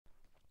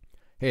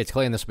Hey, it's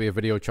Clay, and this will be a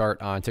video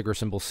chart on ticker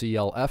symbol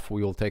CLF.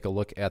 We will take a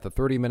look at the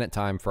 30-minute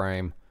time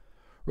frame.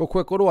 Real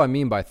quick, what do I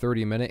mean by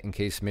 30-minute in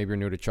case maybe you're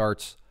new to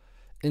charts?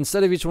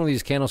 Instead of each one of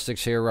these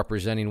candlesticks here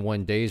representing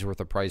 1 day's worth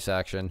of price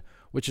action,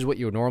 which is what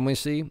you would normally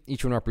see,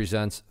 each one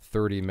represents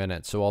 30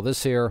 minutes. So while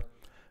this here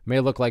may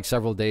look like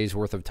several days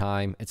worth of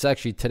time, it's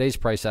actually today's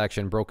price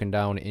action broken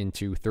down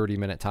into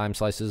 30-minute time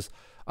slices.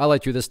 I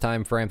like to do this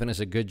time frame. I think it's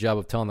a good job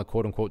of telling the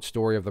quote-unquote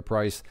story of the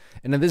price.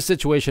 And in this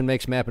situation,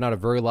 makes mapping out a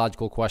very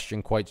logical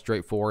question quite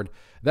straightforward.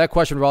 That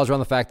question revolves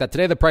around the fact that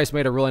today the price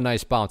made a really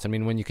nice bounce. I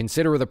mean, when you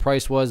consider where the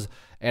price was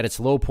at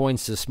its low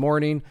points this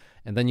morning,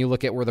 and then you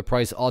look at where the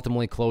price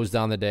ultimately closed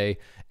down the day,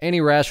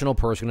 any rational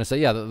person is going to say,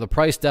 yeah, the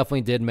price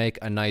definitely did make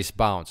a nice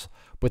bounce.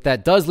 But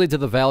that does lead to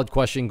the valid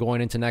question going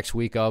into next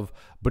week of,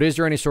 but is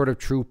there any sort of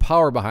true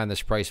power behind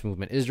this price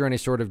movement? Is there any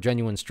sort of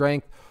genuine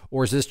strength?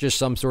 Or is this just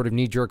some sort of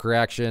knee-jerk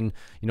reaction,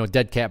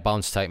 dead cat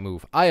bounce type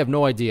move? I have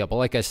no idea. But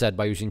like I said,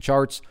 by using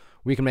charts,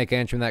 we can make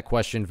answering that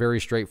question very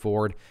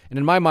straightforward. And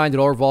in my mind,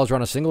 it all revolves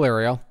around a single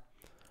area.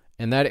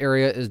 And that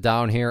area is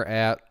down here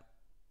at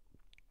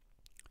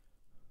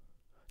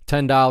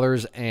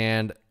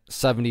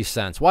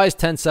 $10.70. Why is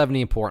 $10.70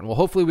 important? Well,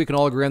 hopefully we can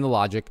all agree on the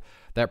logic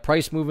that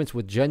price movements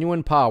with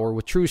genuine power,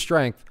 with true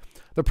strength,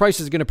 the price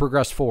is going to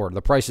progress forward.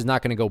 The price is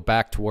not going to go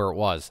back to where it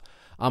was.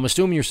 I'm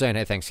assuming you're saying,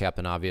 hey, thanks,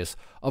 Captain Obvious.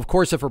 Of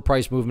course, if a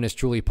price movement is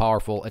truly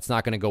powerful, it's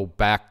not going to go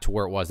back to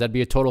where it was. That'd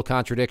be a total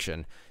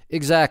contradiction.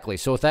 Exactly.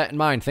 So with that in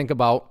mind, think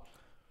about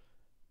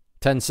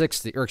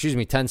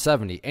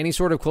 1070. Any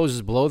sort of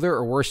closes below there,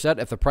 or worse yet,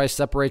 if the price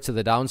separates to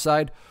the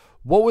downside,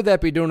 what would that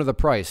be doing to the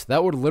price?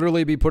 That would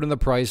literally be putting the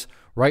price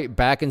right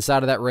back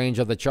inside of that range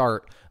of the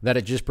chart that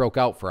it just broke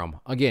out from.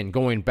 Again,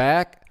 going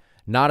back,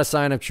 not a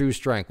sign of true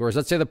strength. Whereas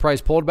let's say the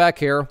price pulled back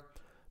here,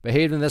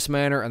 behaved in this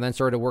manner, and then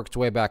started to work its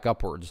way back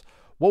upwards.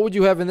 What would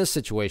you have in this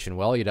situation?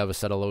 Well, you'd have a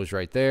set of lows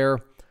right there.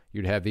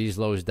 You'd have these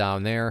lows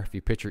down there. If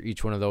you picture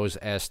each one of those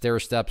as stair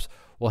steps,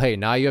 well, hey,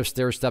 now you have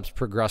stair steps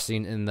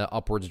progressing in the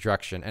upwards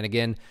direction. And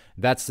again,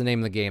 that's the name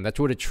of the game. That's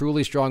what a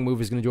truly strong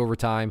move is going to do over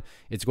time.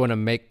 It's going to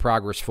make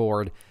progress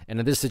forward. And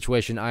in this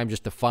situation, I'm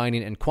just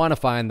defining and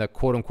quantifying the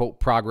quote-unquote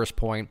progress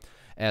point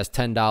as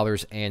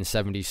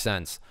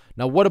 $10.70.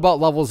 Now, what about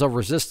levels of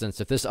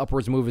resistance? If this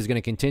upwards move is going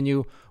to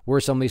continue, where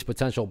are some of these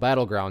potential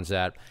battlegrounds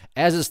at?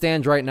 As it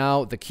stands right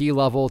now, the key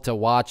level to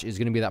watch is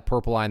going to be that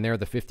purple line there,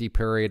 the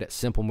 50-period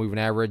simple moving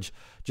average.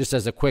 Just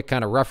as a quick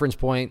kind of reference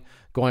point,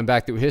 going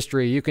back through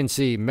history, you can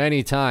see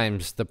many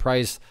times the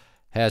price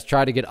has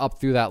tried to get up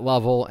through that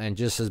level and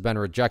just has been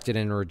rejected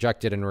and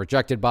rejected and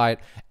rejected by it.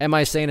 Am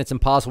I saying it's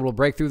impossible to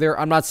break through there?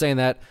 I'm not saying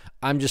that.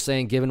 I'm just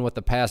saying, given what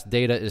the past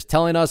data is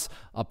telling us,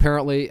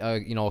 apparently,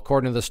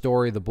 according to the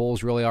story, the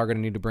bulls really are going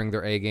to need to bring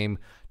their A game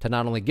to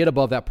not only get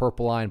above that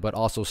purple line, but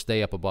also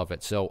stay up above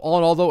it. So all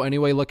in all, though,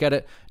 anyway, look at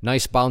it.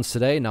 Nice bounce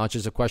today. Now it's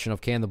just a question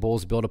of, can the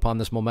bulls build upon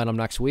this momentum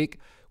next week?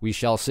 We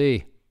shall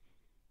see.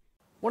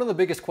 One of the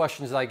biggest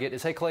questions that I get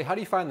is, hey Clay, how do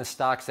you find the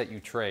stocks that you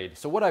trade?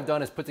 So what I've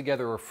done is put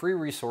together a free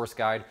resource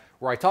guide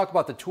where I talk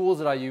about the tools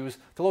that I use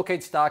to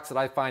locate stocks that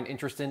I find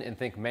interesting and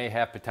think may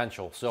have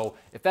potential. So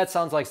if that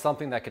sounds like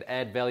something that could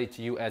add value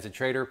to you as a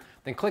trader,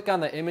 then click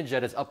on the image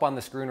that is up on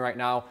the screen right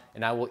now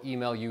and I will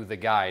email you the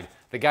guide.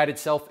 The guide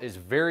itself is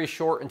very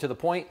short and to the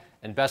point,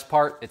 and best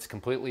part, it's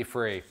completely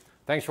free.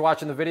 Thanks for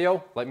watching the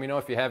video. Let me know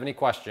if you have any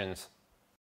questions.